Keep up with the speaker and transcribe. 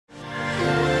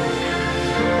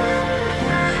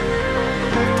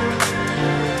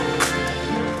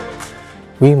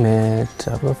We met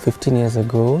about 15 years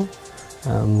ago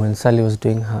when Sally was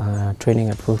doing her training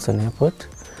at Wilson Airport,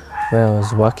 where I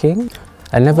was working.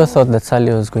 I never thought that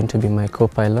Sally was going to be my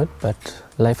co-pilot, but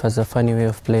life has a funny way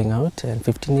of playing out, and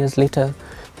 15 years later,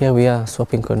 here we are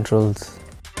swapping controls.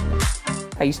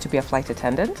 I used to be a flight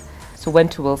attendant, so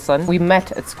went to Wilson. We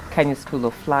met at Kenya School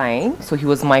of Flying, so he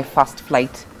was my first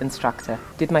flight instructor.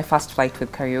 Did my first flight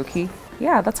with karaoke.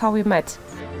 Yeah, that's how we met.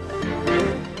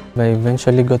 I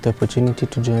eventually got the opportunity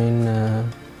to join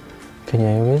Kenya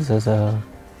Airways as a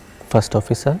first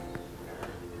officer,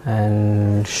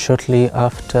 and shortly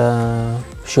after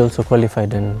she also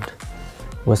qualified and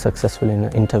was successful in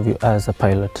an interview as a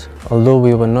pilot. Although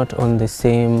we were not on the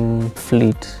same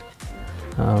fleet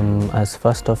as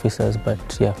first officers,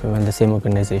 but yeah, we were in the same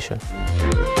organization.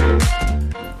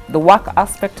 The work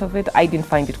aspect of it, I didn't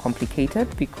find it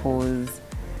complicated because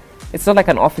it's not like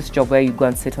an office job where you go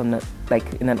and sit on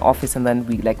in an office and then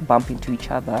we bump into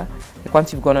each other. Like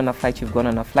once you've gone on a flight, you've gone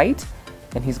on a flight,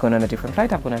 and he's gone on a different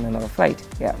flight, I've gone on another flight.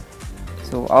 Yeah.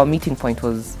 So our meeting point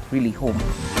was really home.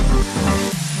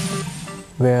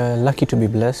 We're lucky to be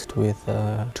blessed with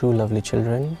two lovely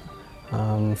children.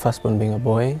 First one being a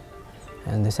boy,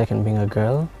 and the second being a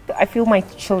girl. I feel my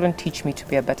children teach me to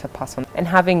be a better person, and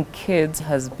having kids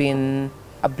has been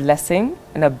a blessing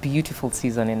and a beautiful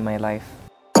season in my life.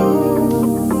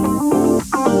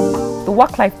 The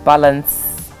work-life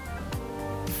balance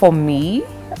for me,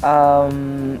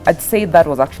 I'd say that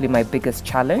was actually my biggest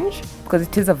challenge because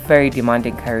it is a very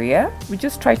demanding career. We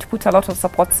just try to put a lot of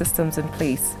support systems in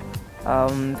place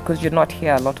because you're not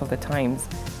here a lot of the times.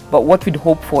 But what we'd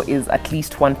hope for is at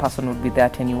least one person would be there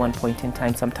at any one point in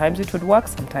time. Sometimes it would work,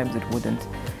 sometimes it wouldn't.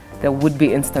 There would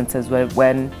be instances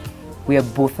when we are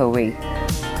both away.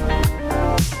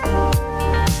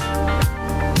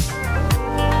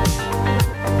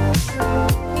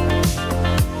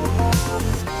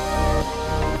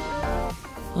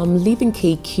 Leaving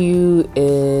KQ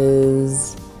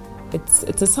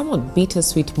it's a somewhat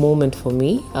bittersweet moment for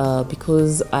me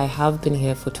because I have been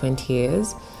here for 20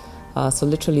 years. So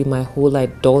literally my whole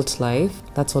adult life,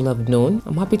 that's all I've known.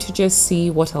 I'm happy to just see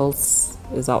what else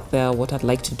is out there, what I'd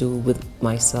like to do with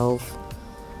myself,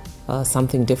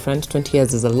 something different. 20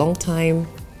 years is a long time.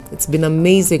 It's been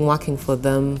amazing working for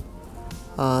them.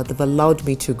 They've allowed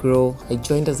me to grow. I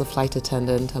joined as a flight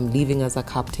attendant, I'm leaving as a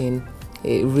captain.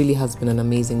 It really has been an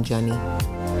amazing journey.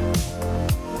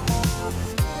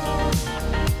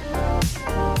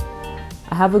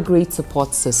 I have a great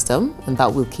support system, and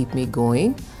that will keep me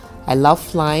going. I love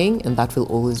flying, and that will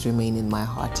always remain in my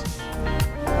heart.